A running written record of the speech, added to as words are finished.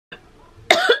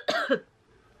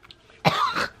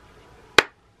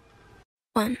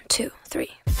1, 2, 3.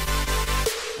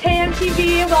 Hey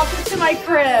MTV, welcome to my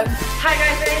crib. Hi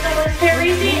guys, my name is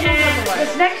Teresi, and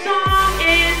this next song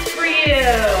is for you.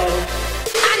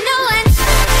 I know it.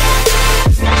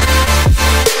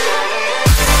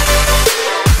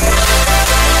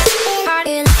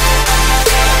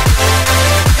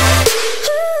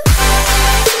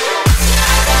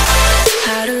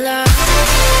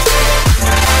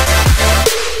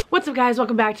 What's up guys,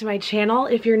 welcome back to my channel.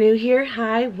 If you're new here,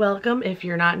 hi, welcome. If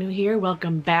you're not new here,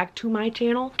 welcome back to my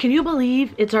channel. Can you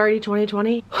believe it's already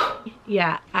 2020?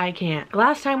 Yeah, I can't.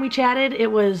 Last time we chatted,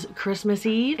 it was Christmas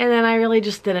Eve, and then I really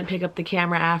just didn't pick up the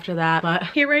camera after that, but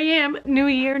here I am. New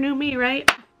year, new me, right?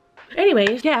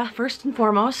 Anyways, yeah, first and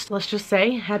foremost, let's just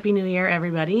say Happy New Year,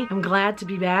 everybody. I'm glad to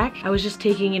be back. I was just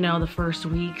taking, the first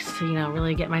weeks to,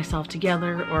 really get myself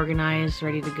together, organized,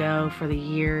 ready to go for the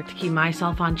year, to keep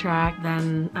myself on track.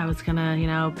 Then I was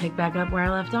gonna, pick back up where I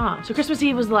left off. So Christmas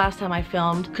Eve was the last time I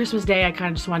filmed. Christmas Day, I kind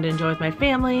of just wanted to enjoy with my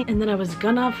family. And then I was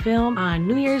gonna film on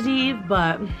New Year's Eve,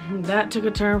 but that took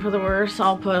a turn for the worse.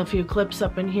 I'll put a few clips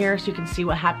up in here so you can see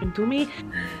what happened to me.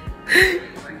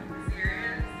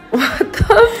 What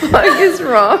the fuck is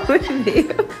wrong with you?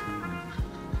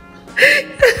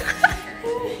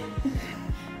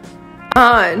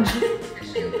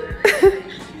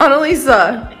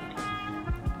 Analisa.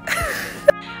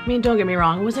 I mean, don't get me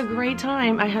wrong, it was a great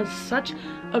time. I had such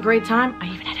a great time. I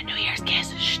even had a New Year's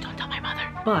kiss. Shh, don't tell my mother.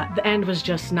 But the end was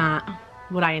just not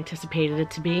what I anticipated it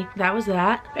to be. That was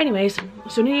that. Anyways,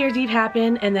 so New Year's Eve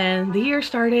happened, and then the year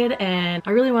started, and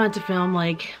I really wanted to film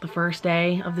like the first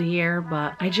day of the year,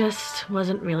 but I just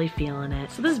wasn't really feeling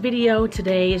it. So this video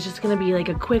today is just gonna be like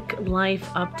a quick life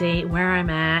update, where I'm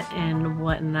at and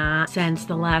whatnot since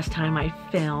the last time I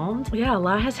filmed. Yeah, a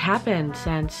lot has happened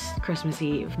since Christmas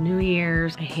Eve. New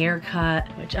Year's, a haircut,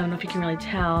 which I don't know if you can really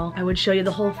tell. I would show you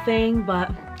the whole thing,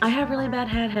 but I have really bad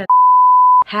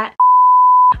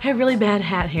I have really bad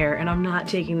hat hair, and I'm not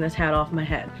taking this hat off my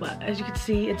head. But as you can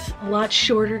see, it's a lot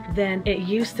shorter than it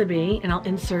used to be, and I'll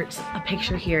insert a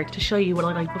picture here to show you what it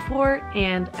looked like before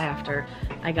and after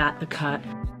I got the cut.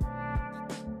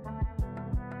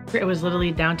 It was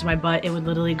literally down to my butt. It would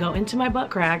literally go into my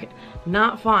butt crack.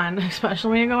 Not fun,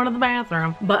 especially when you're going to the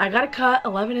bathroom. But I got a cut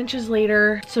 11 inches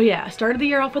later. So yeah, I started the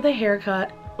year off with a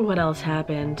haircut. What else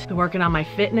happened? Been working on my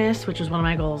fitness, which was one of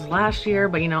my goals last year,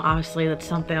 but obviously that's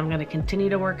something I'm gonna continue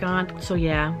to work on. So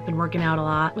yeah, been working out a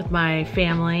lot with my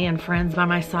family and friends by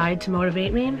my side to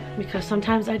motivate me, because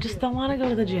sometimes I just don't want to go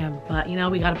to the gym. But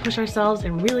we gotta push ourselves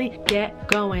and really get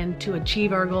going to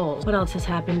achieve our goals. What else has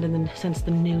happened since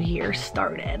the new year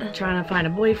started? Trying to find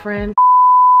a boyfriend.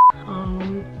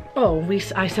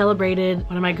 I celebrated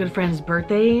one of my good friend's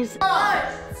birthdays. 1,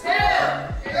 2,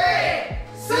 3.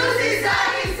 Susie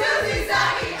Saki, Susie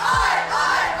Saki,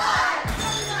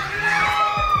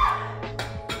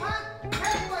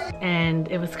 and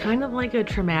it was kind of like a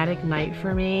traumatic night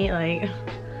for me. Like,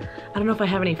 I don't know if I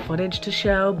have any footage to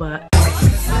show, but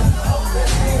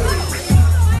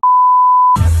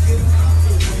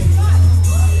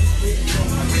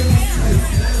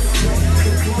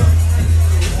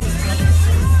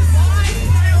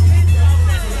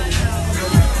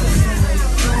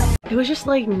it was just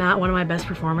like not one of my best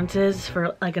performances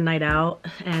for like a night out,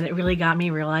 and it really got me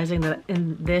realizing that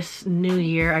in this new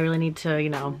year I really need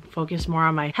to focus more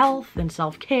on my health and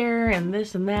self-care and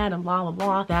this and that and blah blah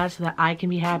blah, that so that I can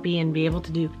be happy and be able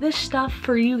to do this stuff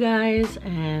for you guys.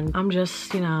 And I'm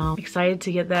just excited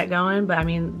to get that going. But I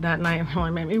mean, that night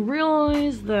really made me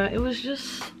realize that it was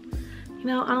just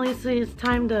honestly, it's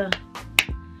time to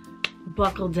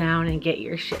buckle down and get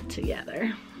your shit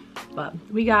together. But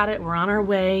we got it, we're on our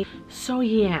way. So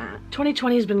yeah,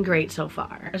 2020 has been great so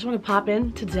far. I just want to pop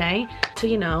in today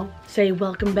to, say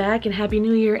welcome back and Happy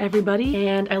New Year, everybody.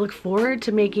 And I look forward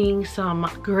to making some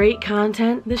great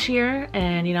content this year.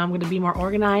 And I'm going to be more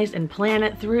organized and plan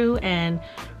it through and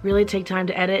really take time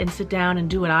to edit and sit down and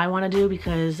do what I want to do,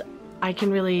 because I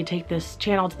can really take this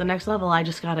channel to the next level. I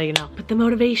just gotta, put the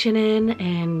motivation in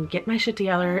and get my shit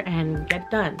together and get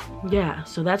it done. Yeah,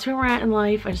 so that's where we're at in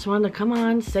life. I just wanted to come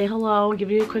on, say hello,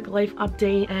 give you a quick life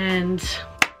update, and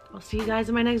I'll see you guys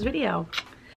in my next video.